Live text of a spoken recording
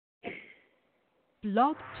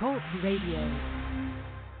Blog Talk Radio.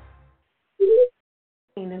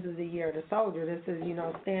 This is the year of the soldier. This is,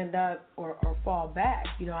 stand up or fall back.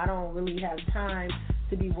 I don't really have time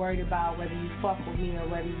to be worried about whether you fuck with me or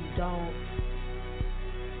whether you don't.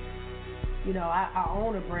 I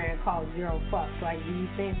own a brand called Zero Fucks. Like, do you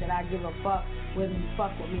think that I give a fuck whether you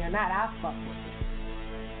fuck with me or not? I fuck with you.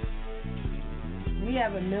 We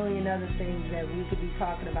have a million other things that we could be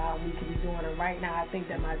talking about and we could be doing. And right now, I think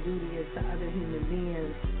that my duty is to other human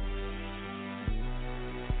beings.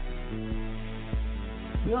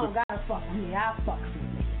 You don't gotta fuck with me, I fucks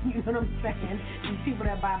with me. You know what I'm saying? These people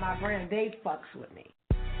that buy my brand, they fucks with me.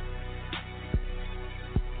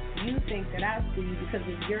 You think that I see you because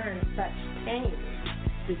if you're in such pain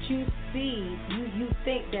that you see, you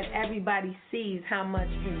think that everybody sees how much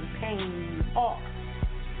in pain you are.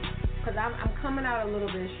 Because I'm coming out a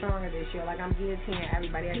little bit stronger this year. Like, I'm guillotining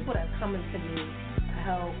everybody. People that are coming to me for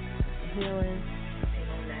help, healing, they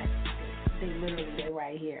don't that. They literally, they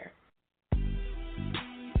right here.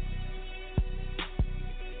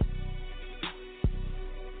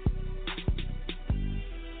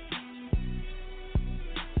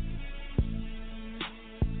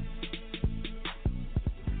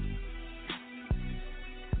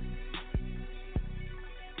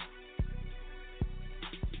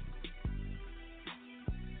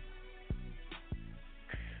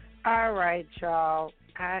 All right, y'all.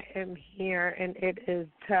 I am here, and it is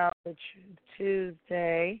Tell the Truth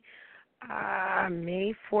Tuesday,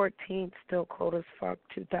 May 14th, still cold as fuck,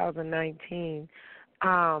 2019.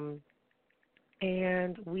 And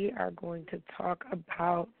we are going to talk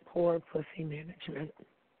about poor pussy management.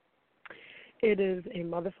 It is a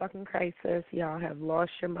motherfucking crisis. Y'all have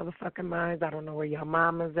lost your motherfucking minds. I don't know where your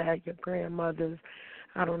mama's at, your grandmother's.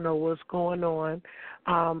 I don't know what's going on.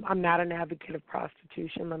 I'm not an advocate of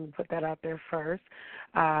prostitution. Let me put that out there first.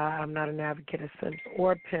 I'm not an advocate of simps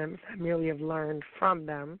or pimps. I merely have learned from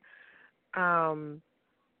them. And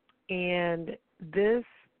this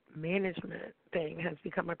management thing has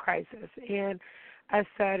become a crisis. And I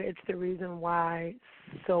said it's the reason why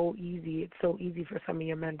it's so easy for some of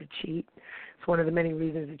your men to cheat. It's one of the many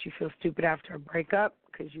reasons that you feel stupid after a breakup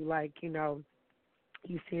because you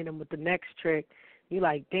you seeing them with the next trick. You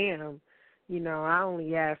like, damn, I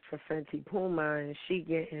only asked for Fenty Puma and she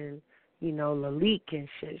getting, Lalique and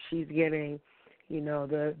shit. She's getting,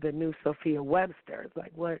 the new Sophia Webster. It's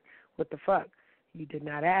like, what the fuck? You did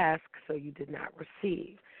not ask, so you did not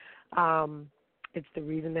receive. It's the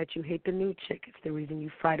reason that you hate the new chick. It's the reason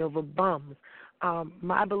you fight over bums.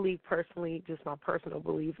 My belief personally, just my personal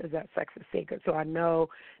belief, is that sex is sacred. So I know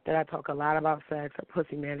that I talk a lot about sex or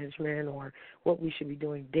pussy management or what we should be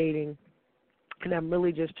doing dating. And I'm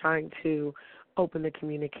really just trying to open the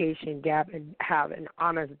communication gap and have an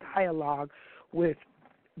honest dialogue with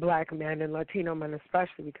black men and Latino men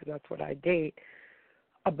especially, because that's what I date,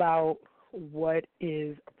 about what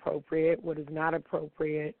is appropriate, what is not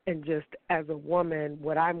appropriate, and just as a woman,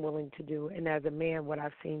 what I'm willing to do, and as a man, what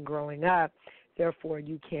I've seen growing up. Therefore,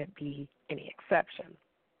 you can't be any exception.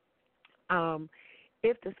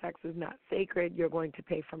 If the sex is not sacred, you're going to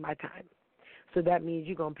pay for my time. So that means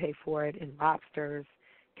you're going to pay for it in lobsters,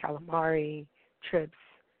 calamari, trips,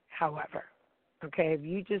 however. Okay, if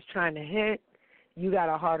you're just trying to hit, you got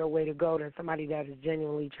a harder way to go than somebody that is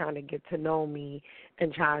genuinely trying to get to know me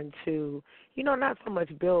and trying to, not so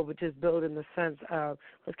much build, but just build in the sense of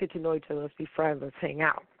let's get to know each other, let's be friends, let's hang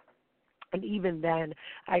out. And even then,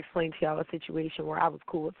 I explained to y'all a situation where I was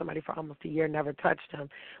cool with somebody for almost a year, never touched them.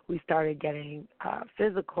 We started getting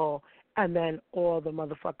physical, and then all the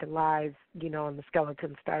motherfucking lies, and the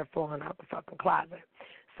skeletons started falling out the fucking closet.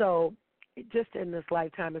 So just in this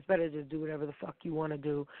lifetime, it's better to just do whatever the fuck you want to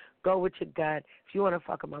do. Go with your gut. If you want to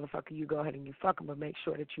fuck a motherfucker, you go ahead and you fuck him, but make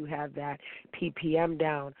sure that you have that PPM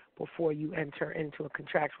down before you enter into a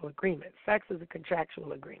contractual agreement. Sex is a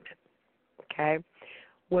contractual agreement, okay?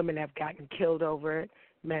 Women have gotten killed over it.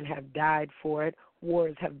 Men have died for it.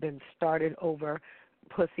 Wars have been started over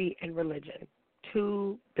pussy and religion.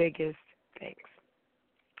 Two biggest things.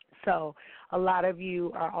 So a lot of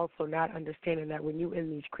you are also not understanding that when you're in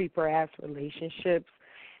these creeper-ass relationships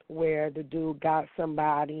where the dude got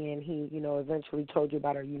somebody and he, eventually told you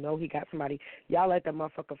about her, he got somebody, y'all let that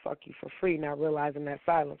motherfucker fuck you for free, not realizing that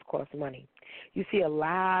silence costs money. You see a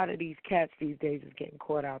lot of these cats these days is getting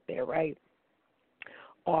caught out there, right?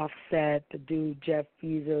 Offset, the dude, Jeff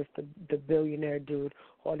Bezos, the billionaire dude,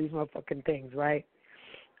 all these motherfucking things, right?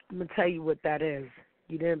 I'm going to tell you what that is.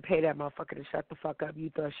 You didn't pay that motherfucker to shut the fuck up.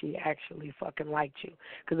 You thought she actually fucking liked you.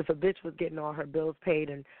 Because if a bitch was getting all her bills paid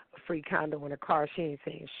and a free condo and a car, she ain't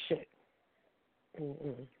saying shit.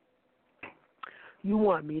 You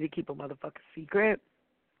want me to keep a motherfucking secret,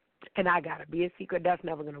 and I gotta be a secret? That's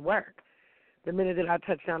never gonna work. The minute that I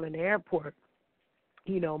touch down in the airport,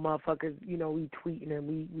 motherfuckers, we tweeting and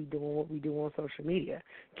we doing what we do on social media.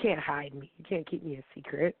 You can't hide me. You can't keep me a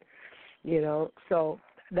secret. So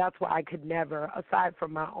that's why I could never, aside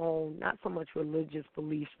from my own, not so much religious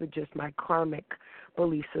beliefs, but just my karmic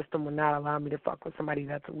belief system would not allow me to fuck with somebody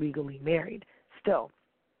that's legally married still.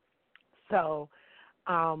 So,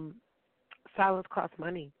 silence costs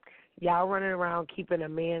money. Y'all running around keeping a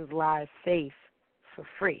man's life safe for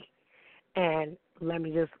free. And let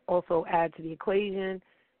me just also add to the equation,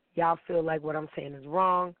 y'all feel like what I'm saying is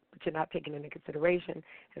wrong, but you're not taking into consideration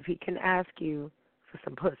if he can ask you for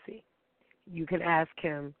some pussy. You can ask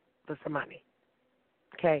him for some money.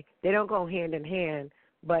 Okay? They don't go hand in hand,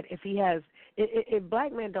 but if he has, if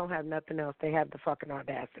black men don't have nothing else, they have the fucking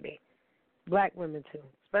audacity. Black women too,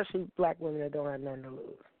 especially black women that don't have nothing to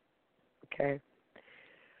lose. Okay?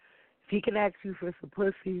 If he can ask you for some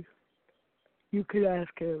pussy, you could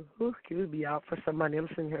ask him, excuse me, out for some money. I'm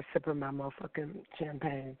sitting here sipping my motherfucking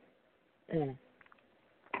champagne.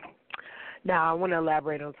 Now, I want to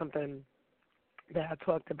elaborate on something that I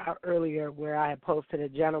talked about earlier where I had posted a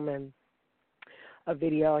gentleman a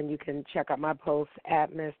video, and you can check out my post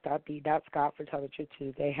at miss.d.scott for Tell the Truth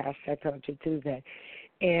Tuesday, hashtag Tell the Truth Tuesday.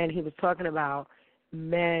 And he was talking about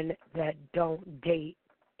men that don't date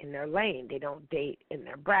in their lane. They don't date in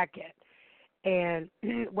their bracket. And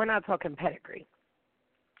we're not talking pedigree,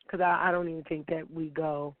 because I don't even think that we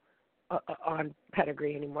go on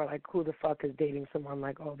pedigree anymore. Like, who the fuck is dating someone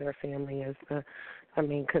like, their family is the,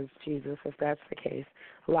 because Jesus, if that's the case,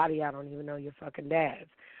 a lot of y'all don't even know your fucking dads,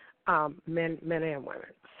 men and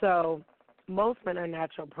women. So most men are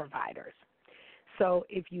natural providers. So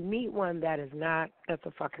if you meet one that is not, that's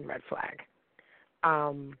a fucking red flag.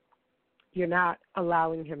 You're not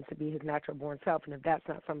allowing him to be his natural born self. And if that's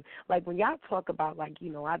not something, like when y'all talk about, like,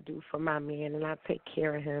 I do for my man and I take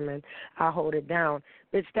care of him and I hold it down,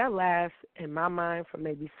 bitch, that lasts in my mind for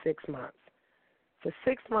maybe 6 months. For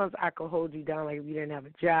 6 months, I could hold you down like if you didn't have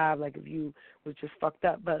a job, like if you was just fucked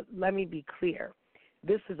up. But let me be clear.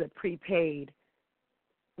 This is a prepaid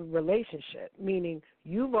relationship, meaning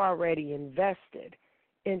you've already invested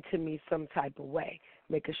into me some type of way,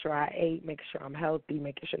 making sure I ate, making sure I'm healthy,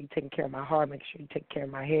 making sure you're taking care of my heart, making sure you take care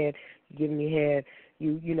of my head, you giving me head.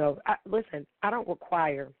 Listen, I don't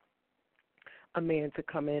require a man to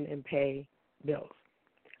come in and pay bills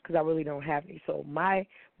because I really don't have any. So my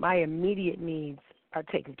immediate needs are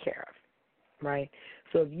taken care of, right?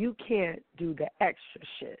 So if you can't do the extra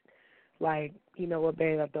shit, like, you know what,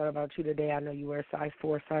 babe, I thought about you today. I know you wear size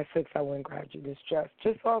 4, size 6. I went and grabbed you this dress.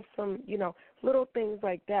 Just off some, little things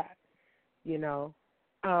like that,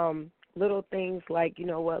 little things like, you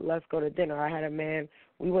know what, let's go to dinner. I had a man,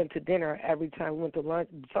 we went to dinner every time. We went to lunch,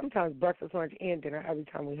 sometimes breakfast, lunch, and dinner every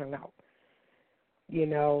time we hung out,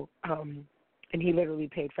 and he literally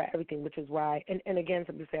paid for everything, which is why, and again,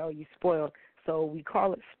 some people say, you spoiled. So we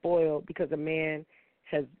call it spoiled because a man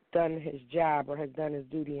has done his job or has done his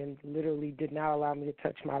duty and literally did not allow me to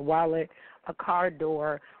touch my wallet, a car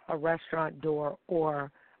door, a restaurant door,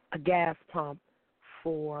 or a gas pump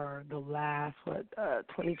for the last,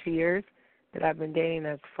 22 years that I've been dating.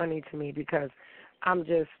 That's funny to me because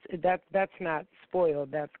that's not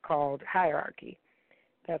spoiled. That's called hierarchy.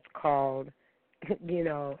 That's called,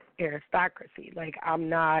 aristocracy. Like, I'm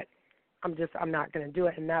not going to do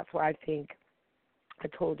it. And that's why I think I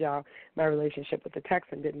told y'all my relationship with the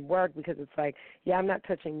Texan didn't work because it's like, I'm not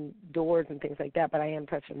touching doors and things like that, but I am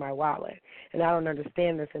touching my wallet. And I don't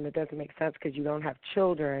understand this, and it doesn't make sense because you don't have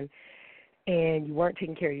children and you weren't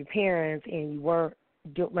taking care of your parents and you weren't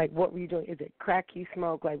what were you doing? Is it crack you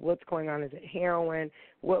smoke? Like, what's going on? Is it heroin?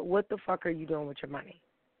 What the fuck are you doing with your money?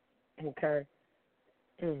 Okay.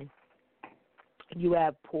 You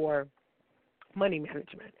have poor money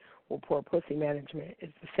management. Well, poor pussy management is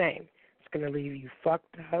the same. Going to leave you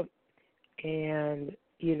fucked up, and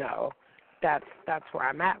that's where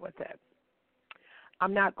I'm at with it.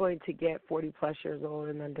 I'm not going to get 40 plus years old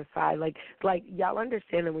and then decide like y'all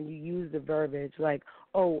understand that when you use the verbiage like,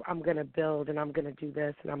 I'm going to build and I'm going to do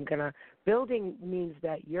this and I'm going to, building means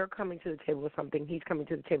that you're coming to the table with something, he's coming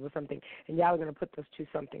to the table with something, and y'all are going to put those two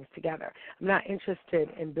somethings together. I'm not interested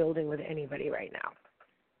in building with anybody right now.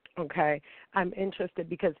 Okay, I'm interested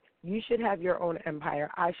because you should have your own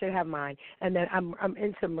empire. I should have mine, and then I'm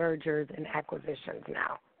into mergers and acquisitions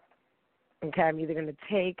now. Okay, I'm either going to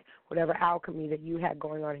take whatever alchemy that you had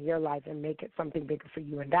going on in your life and make it something bigger for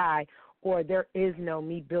you and I, or there is no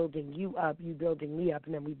me building you up, you building me up,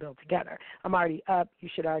 and then we build together. I'm already up, you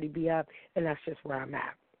should already be up, and that's just where I'm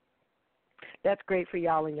at. That's great for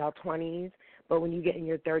y'all in y'all 20s, But when you get in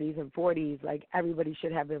your 30s and 40s, like, everybody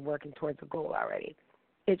should have been working towards a goal already.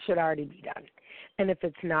 It should already be done. And if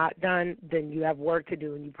it's not done, then you have work to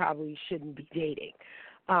do, and you probably shouldn't be dating.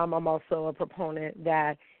 I'm also a proponent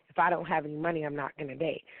that if I don't have any money, I'm not going to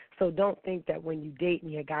date. So don't think that when you date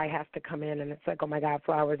me, a guy has to come in and it's like, oh, my God,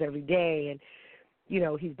 flowers every day, and, you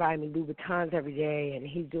know, he's buying me Louboutins every day, and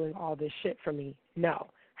he's doing all this shit for me.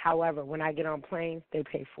 No. However, when I get on planes, they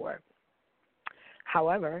pay for it.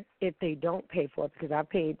 However, if they don't pay for it, because I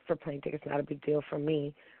paid for plane tickets, not a big deal for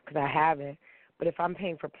me because I have it. But if I'm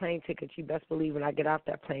paying for plane tickets, you best believe when I get off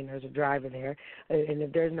that plane, there's a driver there. And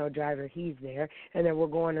if there's no driver, he's there. And then we're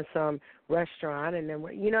going to some restaurant. And then,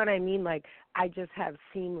 you know what I mean? Like, I just have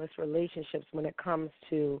seamless relationships when it comes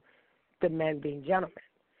to the men being gentlemen.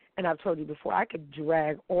 And I've told you before, I could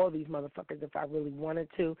drag all these motherfuckers if I really wanted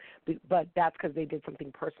to, but that's because they did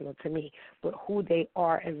something personal to me. But who they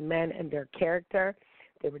are as men and their character,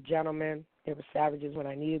 they were gentlemen. They were savages when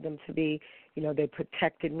I needed them to be. You know, they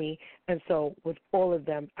protected me. And so with all of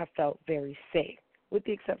them, I felt very safe, with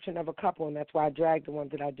the exception of a couple, and that's why I dragged the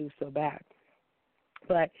ones that I do so bad.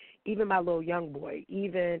 But even my little young boy,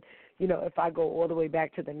 even, you know, if I go all the way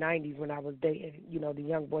back to the 90s when I was dating, you know, the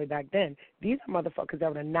young boy back then, these are motherfuckers that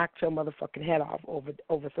would have knocked your motherfucking head off over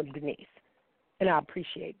some Denise. And I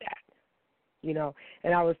appreciate that. You know,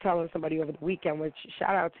 and I was telling somebody over the weekend, which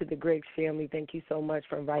shout out to the Griggs family. Thank you so much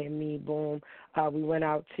for inviting me. Boom. We went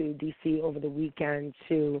out to D.C. over the weekend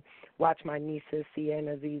to watch my nieces, Sia and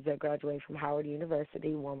Aziza, graduate from Howard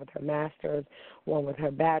University, one with her master's, one with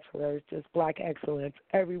her bachelor's, just black excellence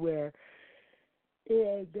everywhere.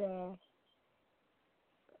 And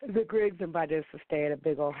the Griggs invited us to stay at a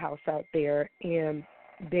big old house out there, and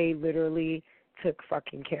they literally took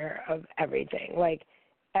fucking care of everything. Like,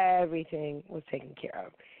 everything was taken care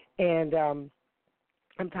of. And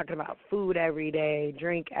I'm talking about food every day,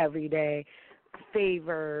 drink every day,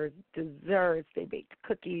 favors, desserts. They baked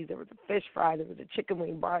cookies. There was a fish fry. There was a chicken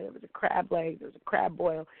wing bar. There was a crab leg. There was a crab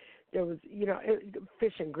boil. There was, you know,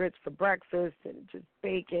 fish and grits for breakfast and just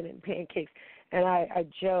bacon and pancakes. And I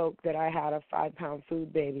joke that I had a 5-pound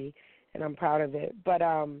food baby, and I'm proud of it. But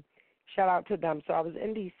shout out to them. So I was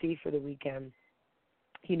in D.C. for the weekend,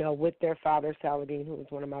 you know, with their father, Saladin, who was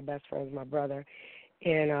one of my best friends, my brother,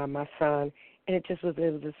 and my son. And it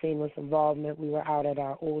was a seamless involvement. We were out at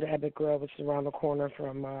our old Epic Grill, which is around the corner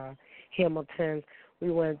from Hamilton's.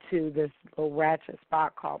 We went to this little ratchet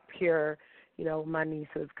spot called Pure, you know, my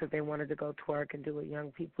nieces, because they wanted to go twerk and do what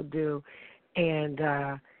young people do. And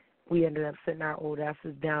we ended up sitting our old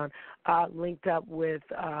asses down, linked up with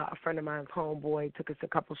a friend of mine's homeboy, took us to a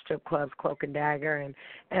couple strip clubs, Cloak and Dagger and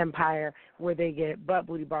Empire, where they get butt,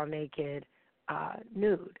 booty, ball naked,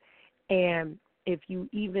 nude. And if you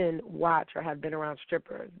even watch or have been around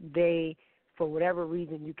strippers, they, for whatever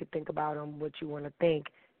reason you could think about them, what you want to think,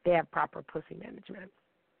 they have proper pussy management.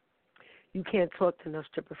 You can't talk to no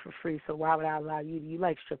stripper for free, so why would I allow you? You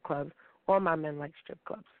like strip clubs. All my men like strip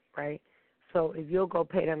clubs, right? So if you'll go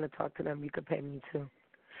pay them to talk to them, you could pay me too.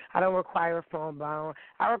 I don't require a phone bill.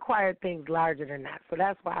 I require things larger than that. So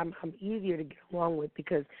that's why I'm easier to get along with,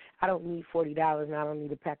 because I don't need $40 and I don't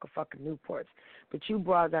need a pack of fucking Newports. But you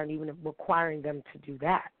broads aren't even requiring them to do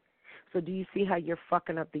that. So do you see how you're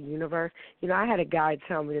fucking up the universe? You know, I had a guy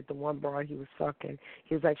tell me that the one broad he was fucking,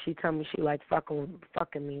 he was like, she told me she liked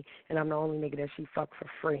fucking me, and I'm the only nigga that she fucked for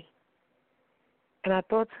free. And I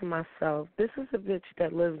thought to myself, this is a bitch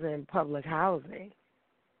that lives in public housing.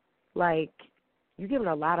 Like, you're giving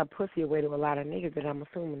a lot of pussy away to a lot of niggas that I'm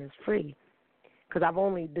assuming is free. Because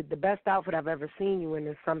the best outfit I've ever seen you in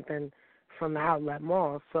is something from the Outlet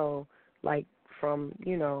Mall. So, like, from,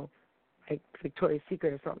 you know, like Victoria's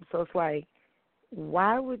Secret or something. So it's like,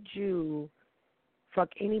 why would you fuck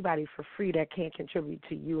anybody for free that can't contribute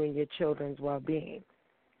to you and your children's well-being?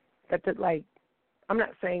 Like, I'm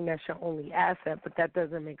not saying that's your only asset, but that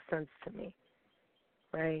doesn't make sense to me,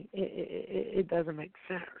 right? It doesn't make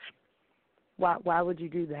sense. Why would you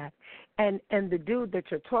do that? And the dude that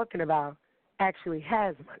you're talking about actually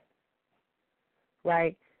has money,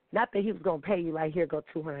 right? Not that he was going to pay you like, here, go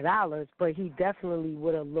 $200, but he definitely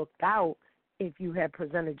would have looked out if you had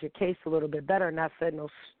presented your case a little bit better and not said no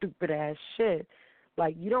stupid-ass shit.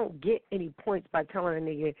 Like, you don't get any points by telling a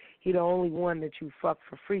nigga he the only one that you fuck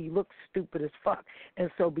for free. You look stupid as fuck. And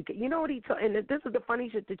so, because you know what he told, and this is the funny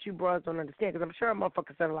shit that you broads don't understand, because I'm sure a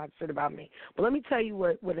motherfucker said a lot of shit about me. But let me tell you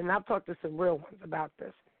what, and I've talked to some real ones about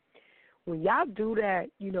this. When y'all do that,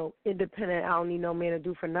 you know, independent, I don't need no man to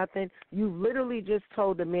do for nothing, you literally just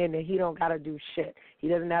told the man that he don't got to do shit. He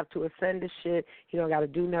doesn't have to ascend to shit. He don't got to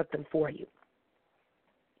do nothing for you.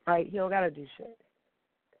 Right? He don't got to do shit.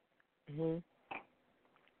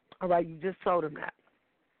 All right, you just told him that.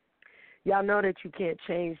 Y'all know that you can't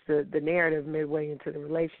change the narrative midway into the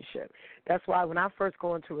relationship. That's why when I first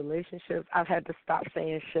go into relationships, I've had to stop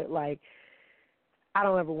saying shit like, I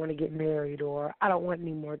don't ever want to get married, or I don't want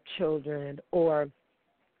any more children, or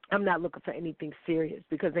I'm not looking for anything serious,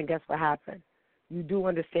 because then guess what happened? You do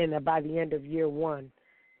understand that by the end of year one,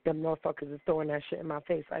 them motherfuckers is throwing that shit in my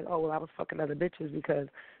face like, oh, well, I was fucking other bitches because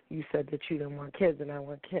you said that you didn't want kids and I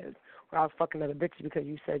want kids. Or I was fucking other bitches because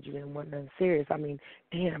you said you didn't want nothing serious. I mean,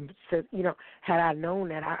 damn, so, had I known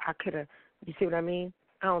that, I could have, you see what I mean?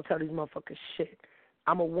 I don't tell these motherfuckers shit.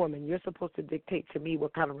 I'm a woman. You're supposed to dictate to me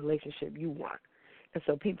what kind of relationship you want. And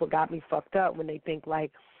so people got me fucked up when they think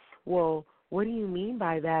like, well, what do you mean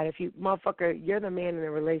by that? If you, motherfucker, you're the man in the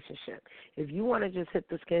relationship. If you want to just hit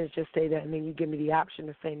the skins, just say that, and then you give me the option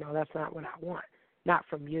to say, no, that's not what I want, not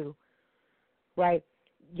from you, right?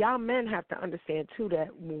 Y'all men have to understand, too, that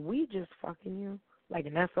when we just fucking you, like,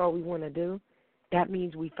 and that's all we want to do, that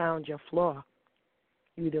means we found your flaw.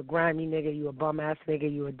 You either a grimy nigga, you a bum-ass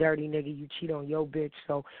nigga, you a dirty nigga, you cheat on your bitch,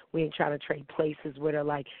 so we ain't trying to trade places with her.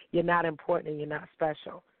 Like, you're not important and you're not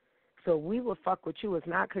special. So we will fuck with you. It's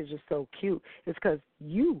not because you're so cute. It's because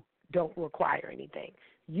you don't require anything.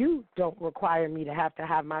 You don't require me to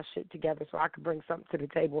have my shit together so I can bring something to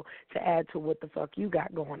the table to add to what the fuck you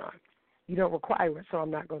got going on. You don't require it, so I'm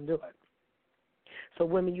not going to do it. So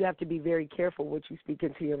women, you have to be very careful what you speak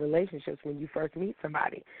into your relationships when you first meet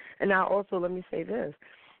somebody. And now also let me say this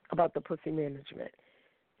about the pussy management.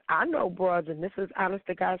 I know broads, and this is honest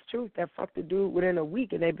to God's truth, that fucked a dude within a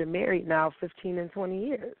week and they've been married now 15 and 20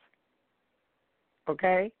 years.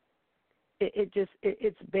 Okay?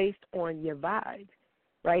 It's based on your vibe,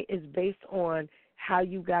 right? It's based on how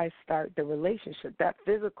you guys start the relationship. That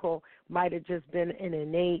physical might have just been an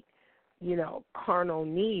innate, carnal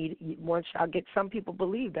need. Once y'all get, some people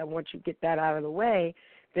believe that once you get that out of the way,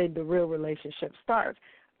 then the real relationship starts.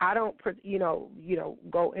 I don't,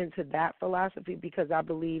 go into that philosophy because I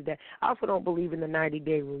believe that, I also don't believe in the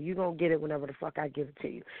 90-day rule. You're going to get it whenever the fuck I give it to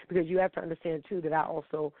you. Because you have to understand, too, that I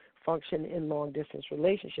also function in long-distance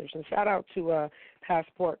relationships. And shout out to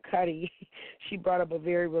Passport Cuddy. She brought up a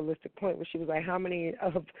very realistic point where she was like, how many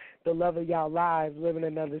of the love of y'all lives live in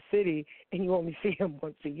another city and you only see them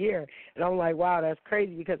once a year? And I'm like, wow, that's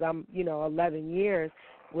crazy because I'm, 11 years.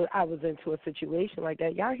 I was into a situation like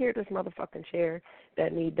that. Y'all hear this motherfucking chair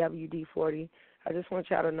that need WD-40? I just want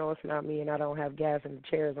y'all to know it's not me and I don't have gas and the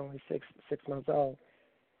chair is only six months old.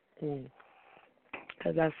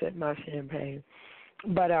 Because I sipped my champagne.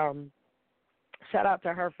 But shout out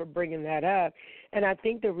to her for bringing that up. And I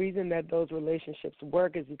think the reason that those relationships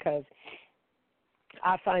work is because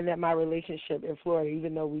I find that my relationship in Florida,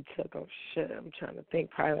 even though we took, I'm trying to think,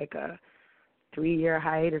 probably like a 3-year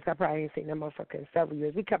hiatus. I probably ain't seen that motherfucker in several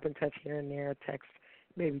years. We kept in touch here and there, text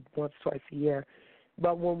maybe once, twice a year.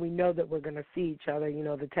 But when we know that we're going to see each other,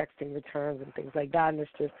 the texting returns and things like that, and it's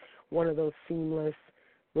just one of those seamless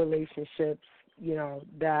relationships,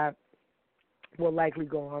 that will likely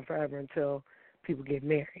go on forever until people get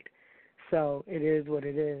married. So it is what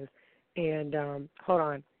it is. And hold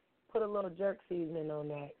on. Put a little jerk seasoning on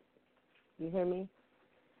that. You hear me?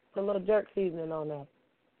 Put a little jerk seasoning on that.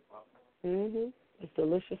 It's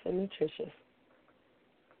delicious and nutritious.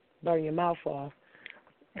 Burn your mouth off.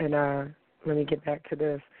 And let me get back to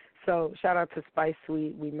this. So shout out to Spice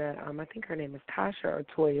Sweet. We met, I think her name is Tasha or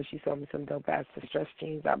Toya. She sold me some dope-ass distressed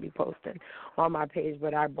jeans I'll be posting on my page.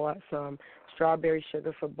 But I bought some strawberry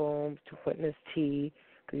sugar for Boom to put in his tea.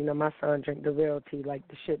 Because, my son drank the real tea, like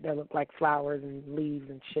the shit that looked like flowers and leaves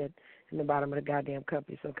and shit in the bottom of the goddamn cup.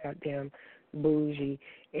 He's so goddamn bougie.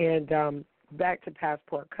 And back to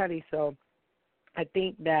Passport Cuddy. So I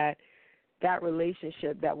think that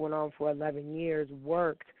relationship that went on for 11 years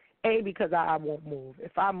worked, because I won't move.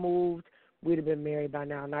 If I moved, we'd have been married by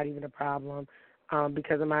now, not even a problem.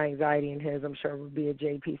 Because of my anxiety and his, I'm sure it would be a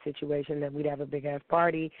JP situation, then we'd have a big-ass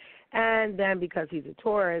party. And then because he's a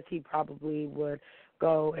Taurus, he probably would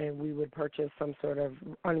go and we would purchase some sort of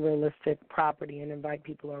unrealistic property and invite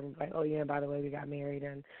people over and be like, oh, yeah, by the way, we got married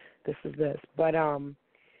and this is this. But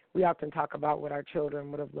we often talk about what our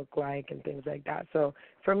children would have looked like and things like that. So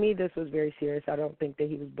for me, this was very serious. I don't think that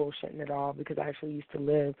he was bullshitting at all because I actually used to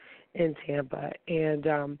live in Tampa.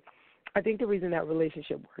 And I think the reason that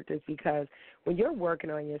relationship worked is because when you're working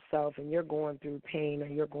on yourself and you're going through pain or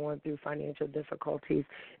you're going through financial difficulties,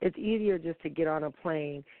 it's easier just to get on a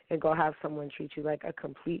plane and go have someone treat you like a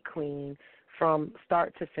complete queen from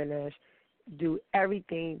start to finish, do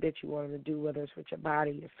everything that you want them to do, whether it's with your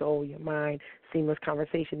body, your soul, your mind, seamless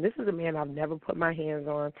conversation. This is a man I've never put my hands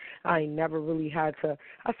on. I ain't never really had to,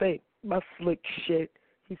 I say my slick shit.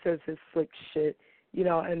 He says his slick shit.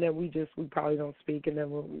 and then we probably don't speak, and then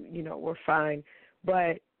we're fine.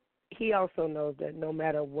 But he also knows that no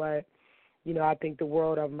matter what, I think the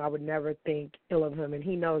world of him. I would never think ill of him, and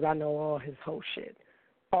he knows I know all his whole shit,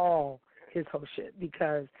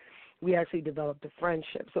 because we actually developed a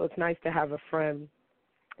friendship. So it's nice to have a friend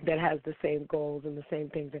that has the same goals and the same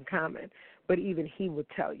things in common. But even he would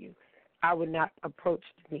tell you, I would not approach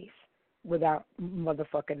Denise without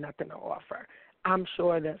motherfucking nothing to offer. I'm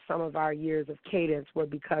sure that some of our years of cadence were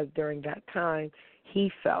because during that time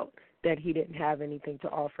he felt that he didn't have anything to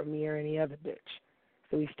offer me or any other bitch.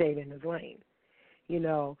 So he stayed in his lane.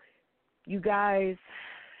 You guys,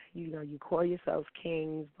 you call yourselves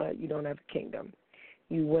kings, but you don't have a kingdom.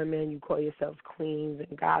 You women, you call yourselves queens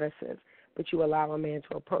and goddesses, but you allow a man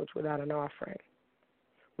to approach without an offering.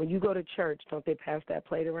 When you go to church, don't they pass that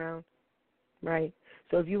plate around? Right?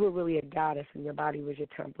 So if you were really a goddess and your body was your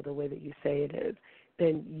temple the way that you say it is,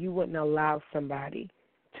 then you wouldn't allow somebody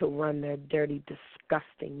to run their dirty,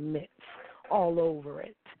 disgusting mitts all over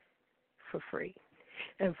it for free.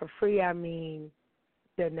 And for free, I mean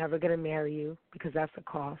they're never going to marry you because that's a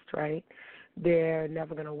cost, right? They're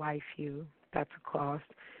never going to wife you. That's a cost.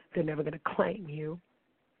 They're never going to claim you.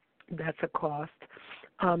 That's a cost.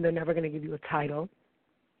 They're never going to give you a title.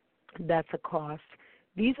 That's a cost.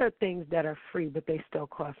 These are things that are free, but they still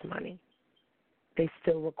cost money. They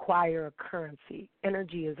still require a currency.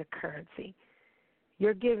 Energy is a currency.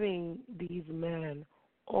 You're giving these men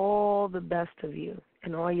all the best of you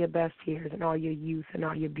and all your best years and all your youth and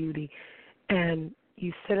all your beauty, and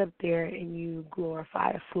you sit up there and you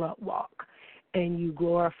glorify a slut walk and you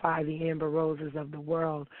glorify the Amber Roses of the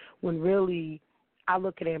world when really I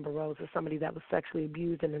look at Amber Rose as somebody that was sexually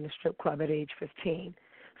abused and in a strip club at age 15.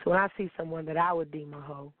 So when I see someone that I would deem a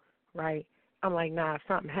hoe, right, I'm like, nah,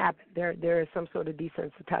 something happened. There is some sort of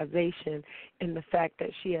desensitization in the fact that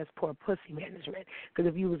she has poor pussy management. Because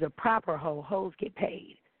if you was a proper hoe, hoes get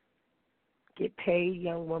paid. Get paid,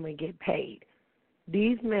 young women get paid.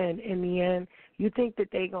 These men, in the end, you think that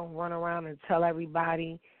they going to run around and tell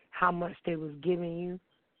everybody how much they was giving you?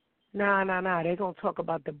 Nah. They going to talk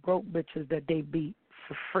about the broke bitches that they beat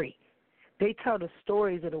for free. They tell the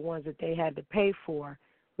stories of the ones that they had to pay for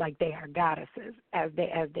like they are goddesses, as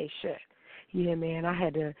they should. Yeah, man, I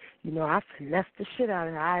had to, I finessed the shit out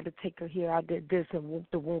of her. I had to take her here. I did this and whoop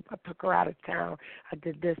the whoop. I took her out of town. I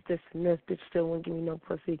did this, and this. Bitch still wouldn't give me no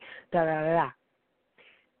pussy. Da-da-da-da.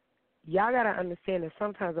 Y'all got to understand that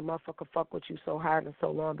sometimes a motherfucker fuck with you so hard and so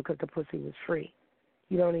long because the pussy was free.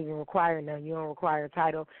 You don't even require none. You don't require a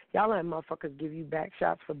title. Y'all let motherfuckers give you back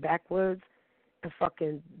shots for backwoods and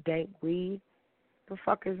fucking dank weed. The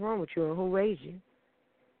fuck is wrong with you and who raised you?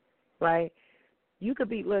 Right? You could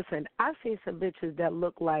be, listen, I've seen some bitches that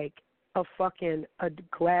look like a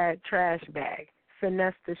glad trash bag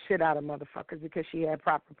finesse the shit out of motherfuckers because she had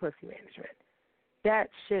proper pussy management. That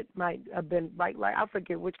shit might have been, like I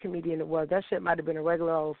forget which comedian it was, that shit might have been a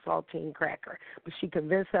regular old saltine cracker, but she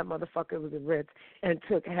convinced that motherfucker it was a Ritz and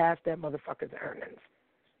took half that motherfucker's earnings.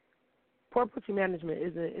 Poor pussy management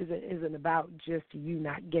isn't about just you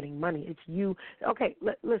not getting money. It's you. Okay,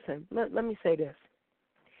 listen, let me say this.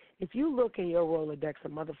 If you look in your Rolodex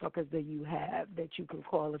of motherfuckers that you have that you can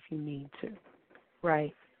call if you need to,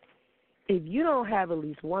 right? If you don't have at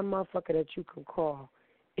least one motherfucker that you can call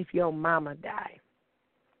if your mama die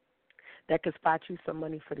that could spot you some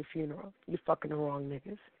money for the funeral, you're fucking the wrong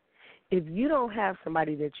niggas. If you don't have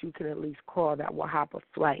somebody that you can at least call that will hop a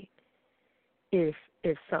flight if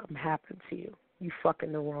something happened to you, you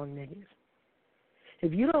fucking the wrong niggas.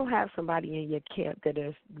 If you don't have somebody in your camp that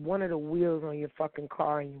is one of the wheels on your fucking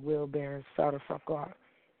car and your wheel bearings fell the fuck off,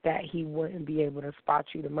 that he wouldn't be able to spot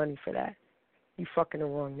you the money for that, you fucking the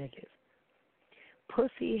wrong niggas.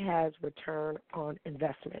 Pussy has return on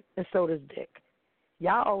investment, and so does dick.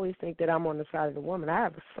 Y'all always think that I'm on the side of the woman. I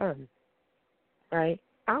have a son, right?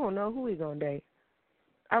 I don't know who he's going to date.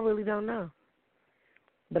 I really don't know.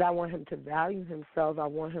 But I want him to value himself. I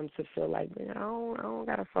want him to feel like, man, I don't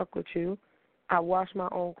got to fuck with you. I wash my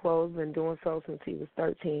own clothes, been doing so since he was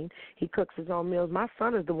 13. He cooks his own meals. My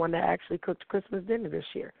son is the one that actually cooked Christmas dinner this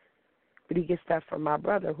year. But he gets that from my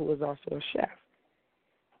brother, who is also a chef.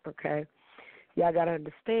 Okay? Y'all got to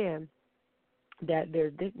understand that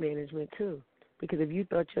there's dick management, too. Because if you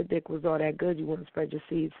thought your dick was all that good, you wouldn't spread your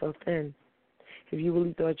seed so thin. If you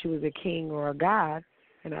really thought you was a king or a god,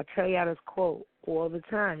 and I tell y'all this quote all the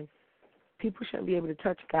time, people shouldn't be able to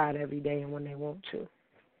touch God every day and when they want to.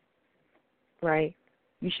 Right?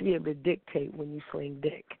 You should be able to dictate when you sling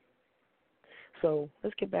dick. So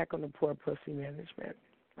let's get back on the poor pussy management.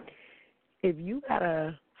 If you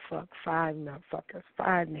gotta fuck five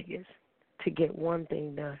niggas to get one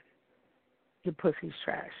thing done, your pussy's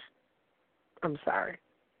trash. I'm sorry.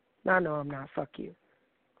 No, I'm not. Fuck you.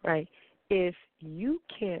 Right? If you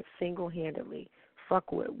can't single-handedly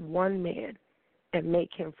fuck with one man and make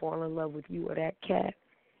him fall in love with you or that cat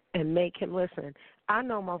and make him listen, I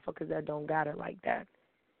know motherfuckers that don't got it like that.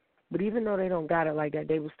 But even though they don't got it like that,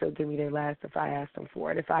 they will still give me their last if I asked them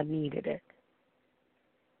for it, if I needed it.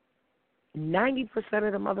 90%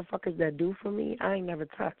 of the motherfuckers that do for me, I ain't never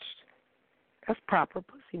touched. That's proper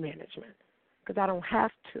pussy management because I don't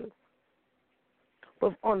have to.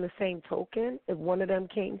 But on the same token, if one of them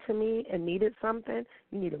came to me and needed something,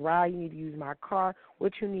 you need a ride, you need to use my car,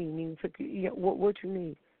 what you need, what you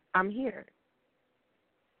need, I'm here.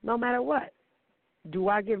 No matter what. Do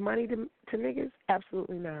I give money to niggas?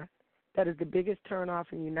 Absolutely not. That is the biggest turnoff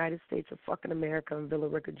in the United States of fucking America and Villa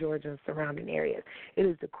Rica, Georgia and surrounding areas. It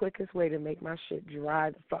is the quickest way to make my shit dry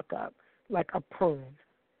the fuck up like a prune.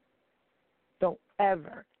 Don't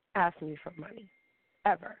ever ask me for money.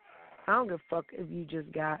 Ever. I don't give a fuck if you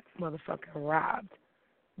just got motherfucking robbed.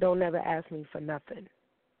 Don't ever ask me for nothing.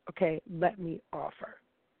 Okay? Let me offer.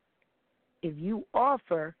 If you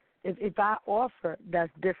offer, if I offer,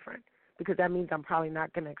 that's different because that means I'm probably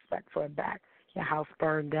not going to expect for it back. Your house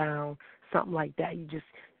burned down, something like that. You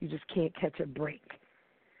just can't catch a break,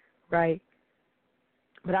 right?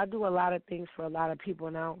 But I do a lot of things for a lot of people,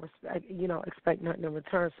 and I don't expect nothing in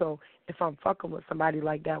return. So if I'm fucking with somebody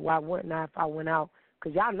like that, why wouldn't I if I went out?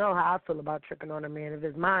 Because y'all know how I feel about tricking on a man. If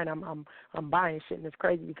it's mine, I'm buying shit, and it's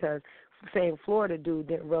crazy because same Florida dude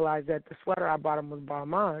didn't realize that the sweater I bought him was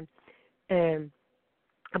Balmain, and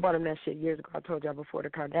I bought him that shit years ago. I told y'all before the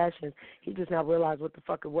Kardashians. He just now realized what the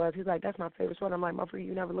fuck it was. He's like, that's my favorite sweater. I'm like, motherfucker,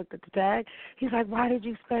 you never looked at the tag? He's like, why did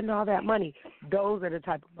you spend all that money? Those are the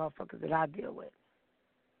type of motherfuckers that I deal with.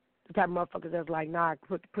 The type of motherfuckers that's like, nah,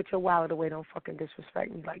 put your wallet away. Don't fucking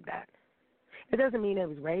disrespect me like that. It doesn't mean it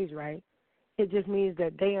was raised right. It just means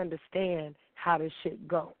that they understand how this shit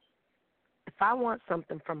go. If I want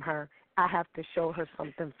something from her, I have to show her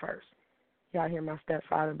something first. Y'all hear my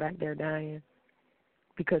stepfather back there dying?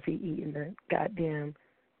 Because he eating the goddamn.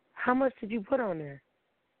 How much did you put on there?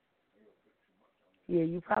 Yeah,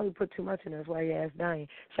 you probably put too much in there. That's why your ass dying.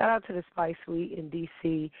 Shout out to the Spice Suite in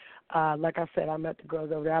D.C. Like I said, I met the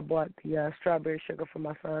girls over there. I bought the strawberry sugar for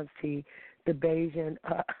my son's tea, the Bayesian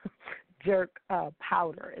jerk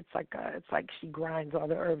powder. It's like she grinds all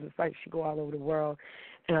the herbs. It's like she go all over the world.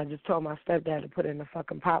 And I just told my stepdad to put it in the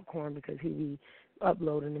fucking popcorn because he be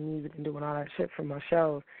uploading the music and doing all that shit for my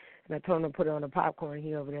shows. And I told him to put it on the popcorn.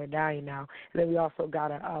 He over there dying now. And then we also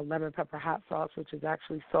got a lemon pepper hot sauce, which is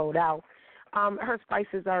actually sold out. Her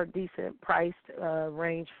spices are decent priced,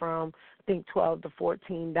 range from, I think, $12 to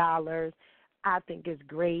 $14. I think it's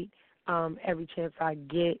great. Every chance I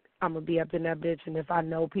get, I'm going to be up in that bitch. And if I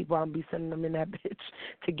know people, I'm going to be sending them in that bitch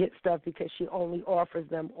to get stuff because she only offers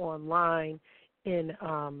them online in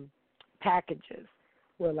packages.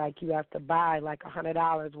 Where, like, you have to buy, like,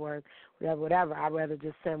 $100 worth, whatever. I'd rather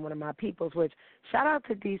just send one of my peoples, which, shout out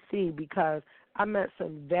to D.C. because I met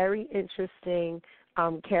some very interesting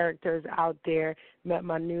characters out there. Met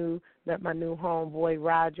my new homeboy,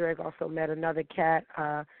 Roderick. Also met another cat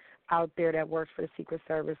out there that works for the Secret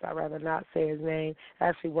Service. I'd rather not say his name.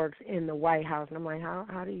 Actually works in the White House. And I'm like,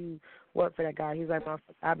 how do you work for that guy? He's like,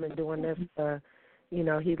 I've been doing this for...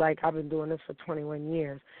 he's like, I've been doing this for 21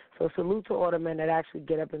 years. So salute to all the men that actually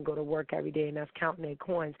get up and go to work every day and that's counting their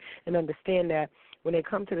coins and understand that when they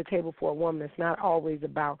come to the table for a woman, it's not always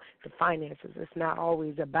about the finances. It's not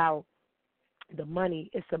always about the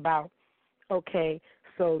money. It's about, okay,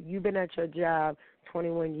 so you've been at your job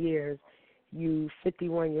 21 years. You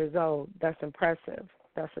 51 years old. That's impressive.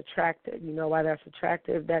 That's attractive. You know why that's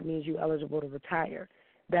attractive? That means you're eligible to retire.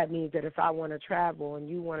 That means that if I want to travel and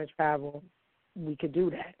you want to travel, we could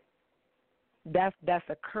do that. That's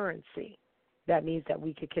a currency. That means that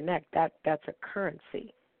we could connect. That's a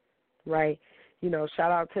currency, right?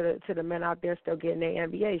 Shout out to the men out there still getting their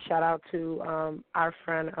MBA. Shout out to our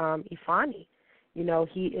friend Ifani.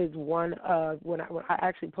 He is one of when I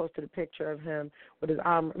actually posted a picture of him with his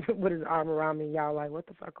arm around me. Y'all like, what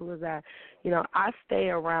the fuck? Who is that? I stay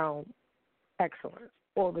around excellence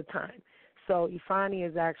all the time. So Ifani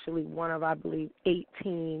is actually one of, I believe,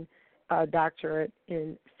 18. Doctorate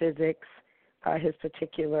in physics, his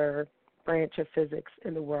particular branch of physics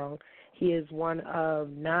in the world. He is one of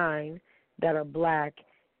 9 that are black,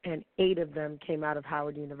 and 8 of them came out of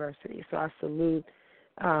Howard University. So I salute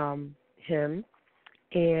him,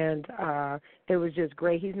 and it was just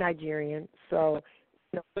great. He's Nigerian, so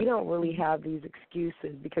we don't really have these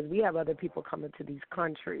excuses because we have other people coming to these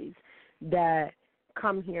countries that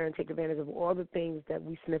come here and take advantage of all the things that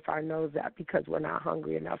we sniff our nose at because we're not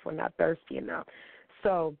hungry enough, we're not thirsty enough.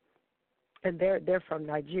 So, and they're from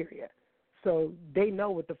Nigeria, so they know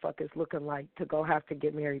what the fuck it's looking like to go have to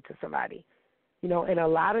get married to somebody. You know, in a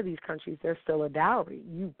lot of these countries, there's still a dowry.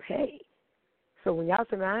 You pay. So when y'all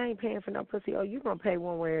say, I ain't paying for no pussy, oh, you're going to pay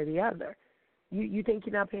one way or the other. You think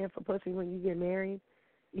you're not paying for pussy when you get married?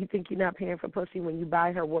 You think you're not paying for pussy when you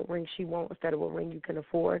buy her what ring she wants instead of what ring you can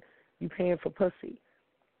afford? You paying for pussy,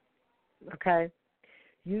 okay?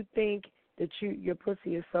 You think that your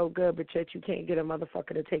pussy is so good, but yet you can't get a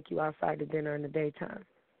motherfucker to take you outside to dinner in the daytime,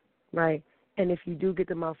 right? And if you do get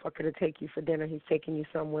the motherfucker to take you for dinner, he's taking you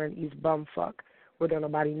somewhere in East Bumfuck where don't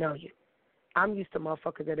nobody know you. I'm used to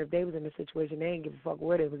motherfuckers that if they was in a situation, they ain't give a fuck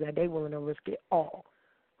where they was at. They willing to risk it all.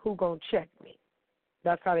 Who gonna check me?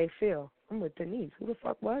 That's how they feel. I'm with Denise. Who the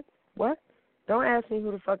fuck, what? What? Don't ask me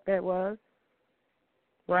who the fuck that was,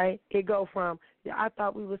 right? It go from, I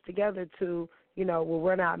thought we was together to, well,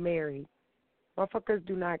 we're not married. Motherfuckers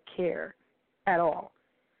do not care at all.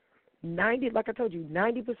 Like I told you,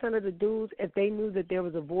 90% of the dudes, if they knew that there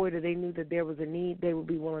was a void or they knew that there was a need, they would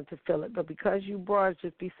be willing to fill it. But because you bras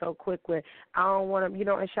just be so quick with, I don't want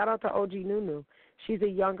to, and shout out to OG Nunu. She's a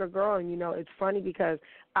younger girl, and, it's funny because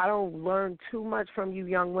I don't learn too much from you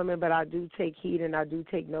young women, but I do take heed and I do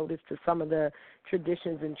take notice to some of the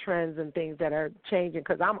traditions and trends and things that are changing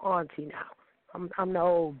because I'm auntie now. I'm the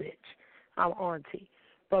old bitch. I'm auntie.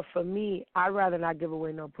 But for me, I'd rather not give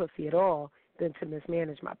away no pussy at all than to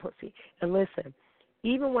mismanage my pussy. And listen,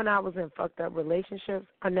 even when I was in fucked up relationships,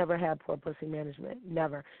 I never had poor pussy management.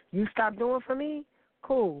 Never. You stop doing for me,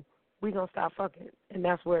 cool. We gonna stop fucking. And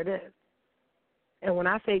that's where it is. And when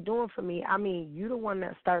I say doing for me, I mean you the one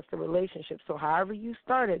that starts the relationship. So however you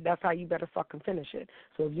started, that's how you better fucking finish it.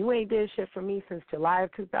 So if you ain't did shit for me since July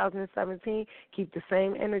of 2017, keep the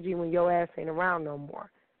same energy when your ass ain't around no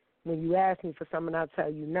more. When you ask me for something, I'll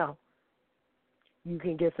tell you no. You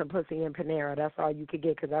can get some pussy in Panera. That's all you could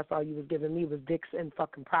get because that's all you was giving me was dicks and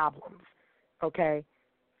fucking problems, okay,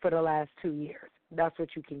 for the last 2 years. That's what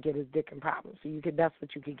you can get is dick and problems. So that's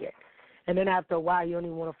what you could get. And then after a while, you don't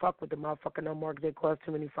even want to fuck with the motherfucker no more because they cause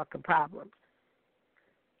too many fucking problems.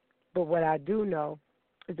 But what I do know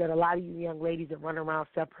is that a lot of you young ladies that run around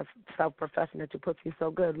self-professing that your pussy is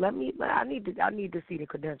so good, I need to see the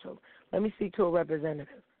credentials. Let me speak to a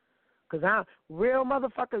representative. Because real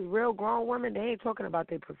motherfuckers, real grown women, they ain't talking about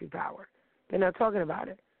their pussy power. They're not talking about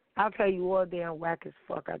it. I'll tell you all damn whack as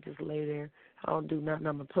fuck. I just lay there. I don't do nothing.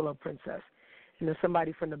 I'm a pillow princess. And then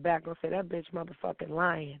somebody from the back will say, that bitch motherfucking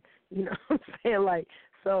lying. You know what I'm saying? Like,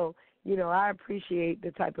 so, I appreciate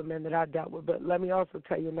the type of men that I dealt with. But let me also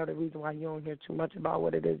tell you another reason why you don't hear too much about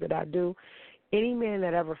what it is that I do. Any man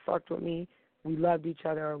that ever fucked with me, we loved each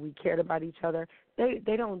other or we cared about each other,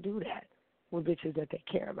 they don't do that with bitches that they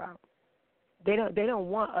care about. They don't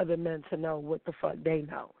want other men to know what the fuck they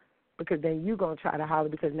know because then you going to try to holler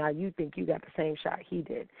because now you think you got the same shot he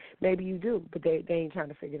did. Maybe you do, but they ain't trying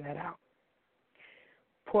to figure that out.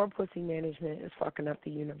 Poor pussy management is fucking up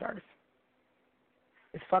the universe.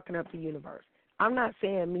 It's fucking up the universe. I'm not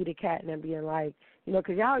saying meet a cat and then being like,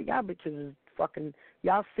 because y'all bitches is fucking,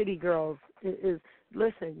 y'all city girls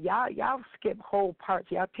listen, y'all skip whole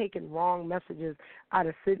parts. Y'all taking wrong messages out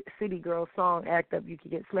of City Girl song, Act Up, You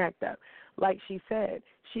Can Get Smacked Up. Like she said,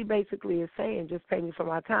 she basically is saying, just pay me for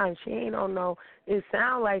my time. She ain't on no, it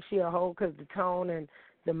sound like she a hoe because the tone and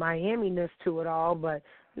the Miami-ness to it all, but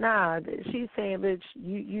nah, she's saying, bitch,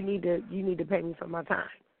 you need to pay me for my time.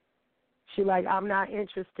 She like, I'm not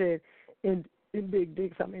interested in big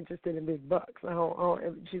dicks, I'm interested in big bucks.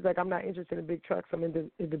 She's like, I'm not interested in big trucks, I'm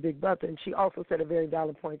into big butts. And she also said a very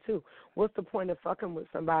valid point, too. What's the point of fucking with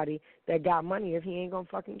somebody that got money if he ain't going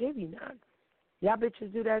to fucking give you none? Y'all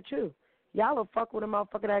bitches do that, too. Y'all will fuck with a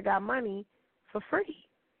motherfucker that got money for free.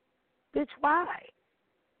 Bitch, why?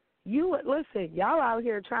 Listen, y'all out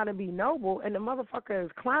here trying to be noble, and the motherfucker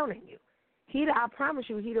is clowning you. I promise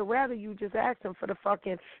you, he'd rather you just ask him for the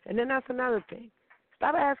fucking, and then that's another thing.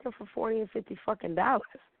 Stop asking for $40 and $50 fucking dollars.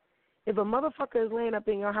 If a motherfucker is laying up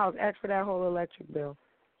in your house, ask for that whole electric bill.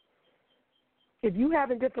 If you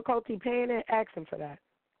having difficulty paying it, ask him for that.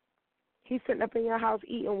 He's sitting up in your house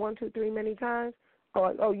eating 1, 2, 3 many times.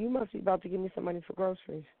 Oh, you must be about to give me some money for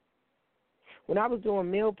groceries. When I was doing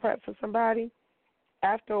meal prep for somebody,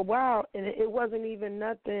 after a while, and it wasn't even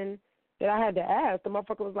nothing that I had to ask. The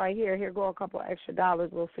motherfucker was like, here, go a couple of extra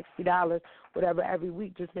dollars, little $60, whatever, every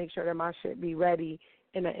week. Just make sure that my shit be ready,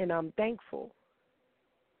 and I'm thankful.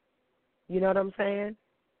 You know what I'm saying?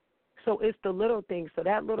 So it's the little things. So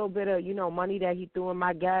that little bit of, money that he threw in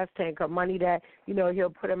my gas tank, or money that, he'll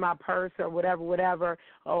put in my purse or whatever.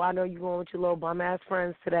 Oh, I know you're going with your little bum-ass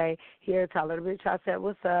friends today. Here, tell her the bitch I said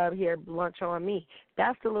what's up. Here, lunch on me.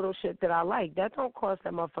 That's the little shit that I like. That don't cost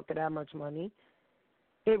that motherfucker that much money.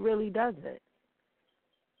 It really doesn't.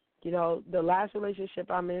 The last relationship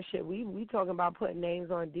I'm in, we talking about putting names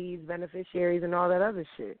on deeds, beneficiaries, and all that other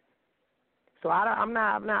shit. So I'm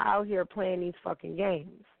not out here playing these fucking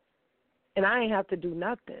games. And I ain't have to do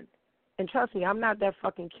nothing. And trust me, I'm not that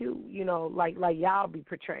fucking cute, like y'all be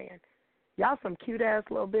portraying. Y'all some cute-ass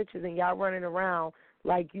little bitches, and y'all running around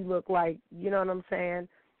like you look like, you know what I'm saying,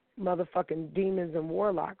 motherfucking demons and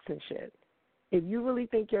warlocks and shit. If you really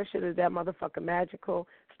think your shit is that motherfucking magical,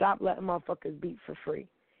 stop letting motherfuckers beat for free.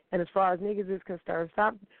 And as far as niggas is concerned,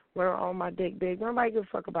 stop running on my dick big. Nobody give a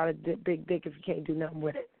fuck about a big dick if you can't do nothing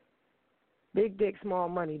with it. Big dick, small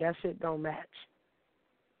money, that shit don't match.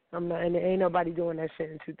 And there ain't nobody doing that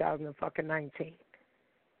shit in 2019.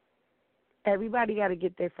 Everybody got to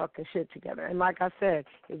get their fucking shit together. And like I said,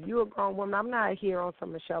 if you a grown woman, I'm not here on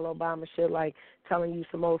some Michelle Obama shit like telling you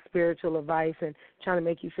some old spiritual advice and trying to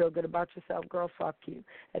make you feel good about yourself. Girl, fuck you.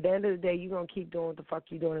 At the end of the day, you're going to keep doing what the fuck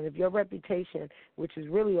you doing. And if your reputation, which is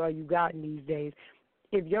really all you got in these days,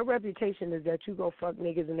 if your reputation is that you go fuck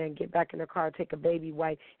niggas and then get back in the car, take a baby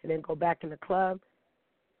wipe, and then go back in the club,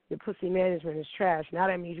 your pussy management is trash. Now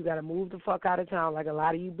that means you got to move the fuck out of town like a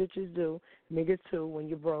lot of you bitches do, niggas too, when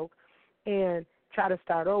you're broke, and try to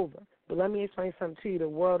start over. But let me explain something to you. The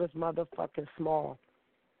world is motherfucking small.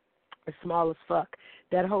 It's small as fuck.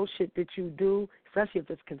 That whole shit that you do, especially if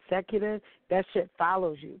it's consecutive, that shit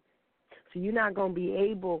follows you. So you're not going to be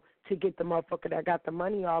able to get the motherfucker that got the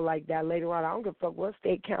money all like that later on. I don't give a fuck what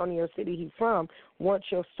state, county, or city he's from once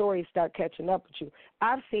your stories start catching up with you.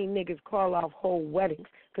 I've seen niggas call off whole weddings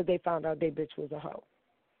because they found out their bitch was a hoe.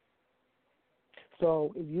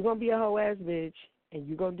 So if you're going to be a hoe-ass bitch and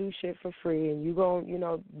you're going to do shit for free and you're going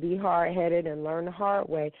to, be hard-headed and learn the hard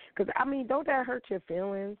way, because, don't that hurt your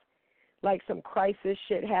feelings? Like some crisis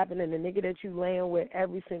shit happened and the nigga that you laying with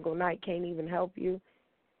every single night can't even help you.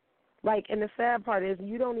 Like, and the sad part is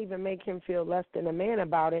you don't even make him feel less than a man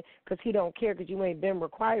about it because he don't care because you ain't been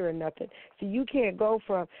requiring nothing. So you can't go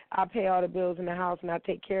from I pay all the bills in the house and I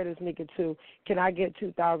take care of this nigga to can I get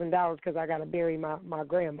 $2,000 because I got to bury my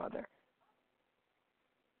grandmother.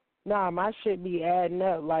 Nah, my shit be adding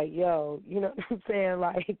up like, yo, you know what I'm saying?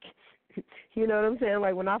 Like, you know what I'm saying?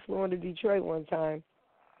 Like when I flew into Detroit one time,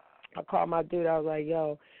 I called my dude. I was like,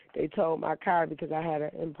 yo, they towed my car because I had an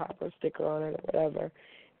improper sticker on it or whatever.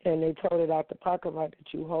 And they towed it out the parking lot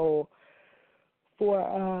that you hold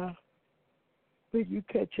for when you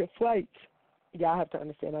catch your flights. Y'all have to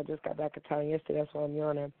understand, I just got back in town yesterday, that's why I'm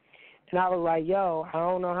yawning. And I was like, yo, I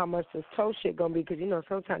don't know how much this tow shit going to be because,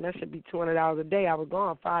 sometimes that should be $200 a day. I was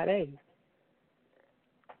gone 5 days.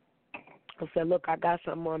 I said, look, I got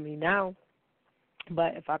something on me now,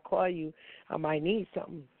 but if I call you, I might need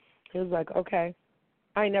something. He was like, okay.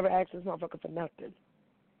 I ain't never asked this motherfucker for nothing.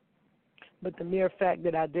 But the mere fact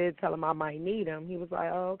that I did tell him I might need him, he was like,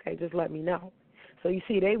 oh, okay, just let me know. So you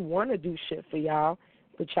see, they want to do shit for y'all,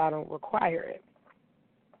 but y'all don't require it.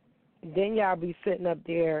 Then y'all be sitting up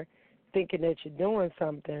there thinking that you're doing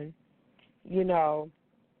something, then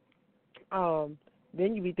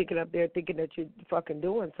you be thinking up there thinking that you're fucking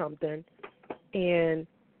doing something, and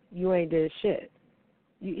you ain't did shit.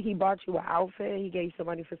 He bought you an outfit, he gave you some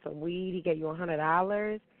money for some weed, he gave you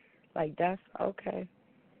 $100. Like, that's okay.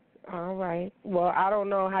 All right. Well, I don't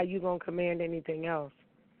know how you're going to command anything else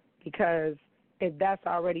because if that's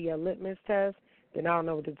already a litmus test, then I don't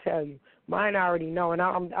know what to tell you. Mine I already know, and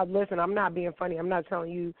listen, I'm not being funny. I'm not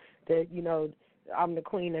telling you that, I'm the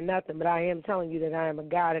queen or nothing, but I am telling you that I am a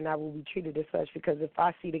God and I will be treated as such because if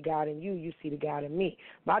I see the God in you, you see the God in me.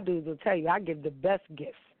 My dudes will tell you I give the best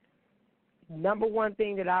gifts. Number one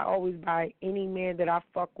thing that I always buy any man that I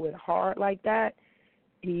fuck with hard like that,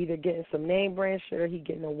 he either getting some name brand shit or he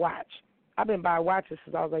getting a watch. I've been buying watches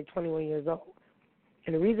since I was like 21 years old.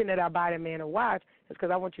 And the reason that I buy the man a watch is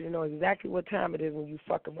because I want you to know exactly what time it is when you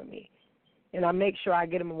fucking with me. And I make sure I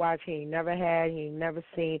get him a watch he ain't never had, he ain't never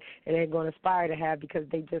seen, and ain't going to aspire to have because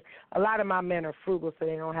a lot of my men are frugal so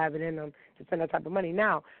they don't have it in them to spend that type of money.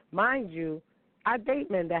 Now, mind you, I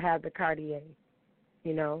date men that have the Cartier,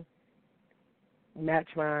 match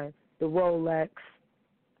mine, the Rolex,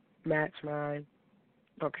 match mine.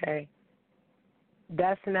 Okay,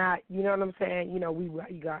 that's not, you know what I'm saying?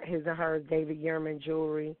 You got his and hers, David Yurman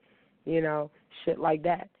jewelry, shit like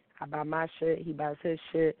that. I buy my shit, he buys his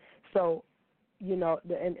shit. So,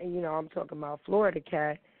 I'm talking about Florida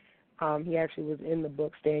cat. He actually was in the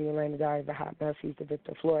book, Staying in Lane, the Diary of a Hot Mess. He's the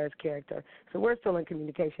Victor Flores character. So we're still in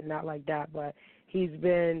communication, not like that, but he's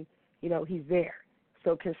been, he's there.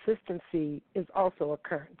 So consistency is also a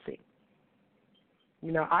currency.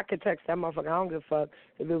 I could text that motherfucker. I don't give a fuck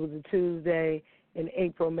if it was a Tuesday in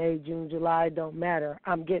April, May, June, July. It don't matter.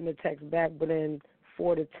 I'm getting a text back within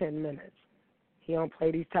 4 to 10 minutes. He don't play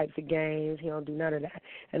these types of games. He don't do none of that.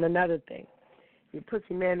 And another thing, your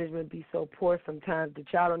pussy management be so poor sometimes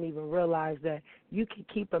that y'all don't even realize that you can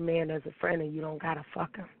keep a man as a friend and you don't got to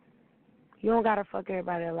fuck him. You don't got to fuck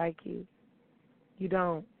everybody that like you. You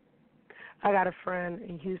don't. I got a friend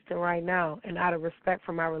in Houston right now, and out of respect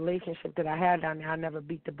for my relationship that I had down there, I never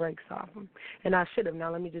beat the brakes off him. And I should have.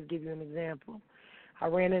 Now, let me just give you an example. I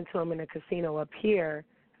ran into him in a casino up here.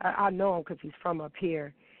 I know him because he's from up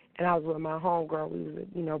here. And I was with my homegirl. We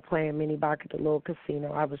was, playing mini back at the little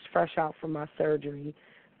casino. I was fresh out from my surgery,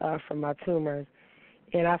 from my tumors.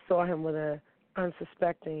 And I saw him with a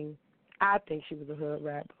unsuspecting, I think she was a hood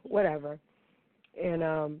rat, but whatever.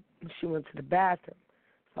 And she went to the bathroom.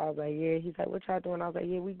 So I was like, yeah. He's like, what y'all doing? I was like,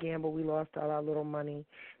 yeah, we gamble. We lost all our little money.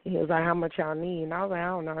 And he was like, how much y'all need? And I was like, I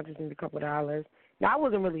don't know. I just need a couple of dollars. Now, I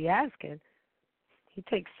wasn't really asking. He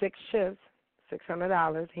takes 6 shifts,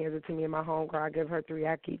 $600, hands it to me and my homegirl. I give her 3.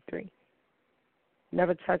 I keep 3.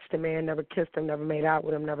 Never touched a man, never kissed him, never made out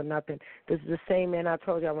with him, never nothing. This is the same man I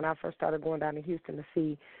told you when I first started going down to Houston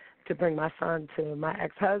to bring my son to my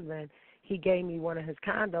ex-husband. He gave me one of his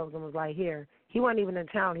condos and was like, here. He wasn't even in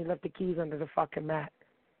town. He left the keys under the fucking mat.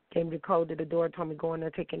 Gave me the code to the door, told me go in there,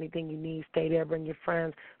 take anything you need, stay there, bring your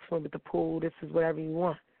friends, swim at the pool, this is whatever you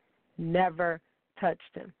want. Never touched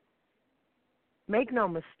him. Make no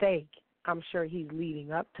mistake, I'm sure he's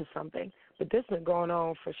leading up to something, but this has been going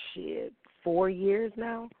on for 4 years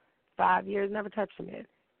now, 5 years, never touched a man.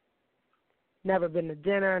 Never been to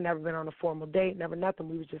dinner, never been on a formal date, never nothing.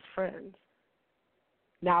 We was just friends.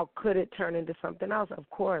 Now, could it turn into something else? Of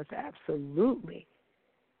course, absolutely.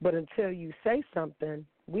 But until you say something,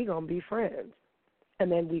 we going to be friends,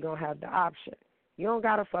 and then we going to have the option. You don't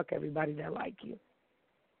got to fuck everybody that like you.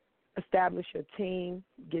 Establish your team,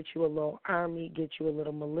 get you a little army, get you a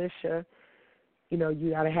little militia.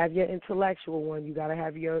 You got to have your intellectual one. You got to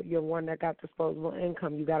have your one that got disposable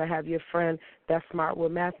income. You got to have your friend that's smart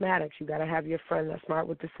with mathematics. You got to have your friend that's smart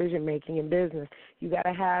with decision making and business. You got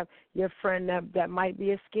to have your friend that might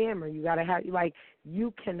be a scammer. You got to have,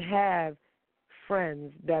 you can have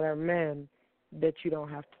friends that are men that you don't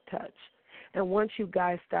have to touch. And once you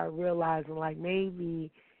guys start realizing, maybe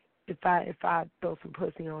if I throw some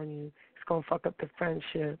pussy on you, it's going to fuck up the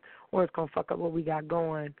friendship or it's going to fuck up what we got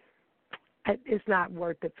going, it's not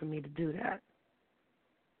worth it for me to do that.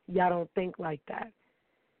 Y'all don't think like that.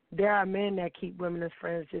 There are men that keep women as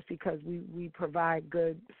friends just because we provide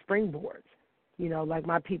good springboards, like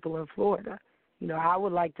my people in Florida. I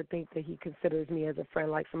would like to think that he considers me as a friend,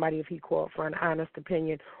 like somebody if he called for an honest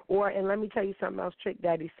opinion. And let me tell you something else Trick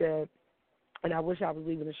Daddy said, and I wish I was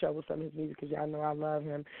leaving the show with some of his music because y'all know I love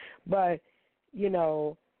him. But,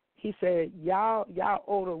 he said, y'all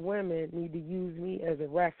older women need to use me as a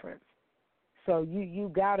reference. So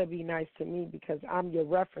you got to be nice to me because I'm your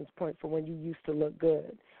reference point for when you used to look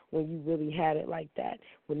good, when you really had it like that,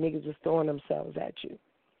 when niggas was throwing themselves at you.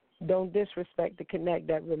 Don't disrespect the connect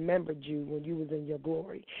that remembered you when you was in your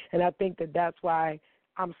glory. And I think that's why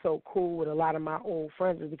I'm so cool with a lot of my old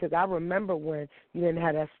friends is because I remember when you didn't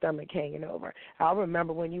have that stomach hanging over. I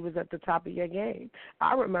remember when you was at the top of your game.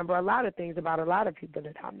 I remember a lot of things about a lot of people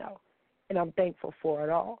that I know, and I'm thankful for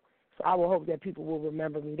it all. So I will hope that people will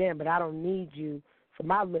remember me then, but I don't need you for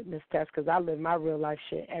my litmus test because I live my real life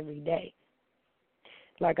shit every day.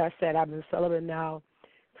 Like I said, I've been celibate now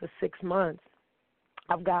for 6 months.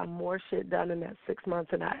 I've gotten more shit done in that 6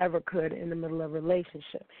 months than I ever could in the middle of a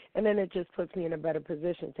relationship. And then it just puts me in a better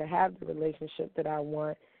position to have the relationship that I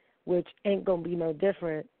want, which ain't going to be no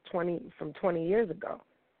different from 20 years ago.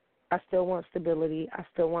 I still want stability. I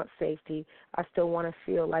still want safety. I still want to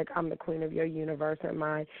feel like I'm the queen of your universe and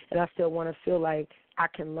mine, and I still want to feel like I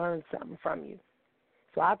can learn something from you.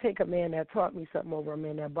 So I'll take a man that taught me something over a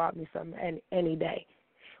man that bought me something any day.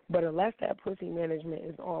 But unless that pussy management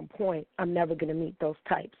is on point, I'm never going to meet those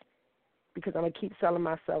types because I'm going to keep selling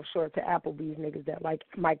myself short to Applebee's niggas that like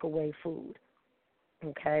microwave food,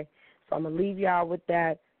 okay? So I'm going to leave y'all with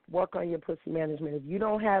that. Work on your pussy management. If you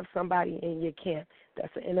don't have somebody in your camp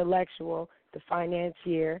that's an intellectual, the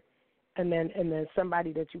financier, and then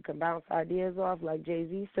somebody that you can bounce ideas off, like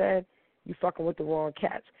Jay-Z said, you fucking with the wrong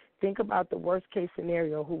cats. Think about the worst case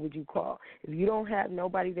scenario. Who would you call? If you don't have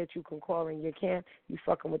nobody that you can call in your camp, you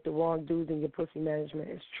fucking with the wrong dudes, and your pussy management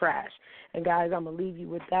is trash. And guys, I'm gonna leave you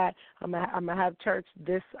with that. I'm gonna have church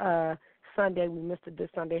this Sunday. We missed it this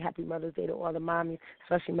Sunday. Happy Mother's Day to all the mommies,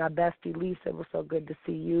 especially my bestie Lisa. It was so good to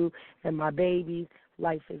see you and my babies.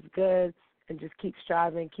 Life is good, and just keep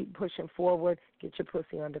striving, keep pushing forward. Get your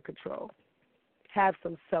pussy under control. Have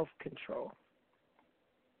some self-control.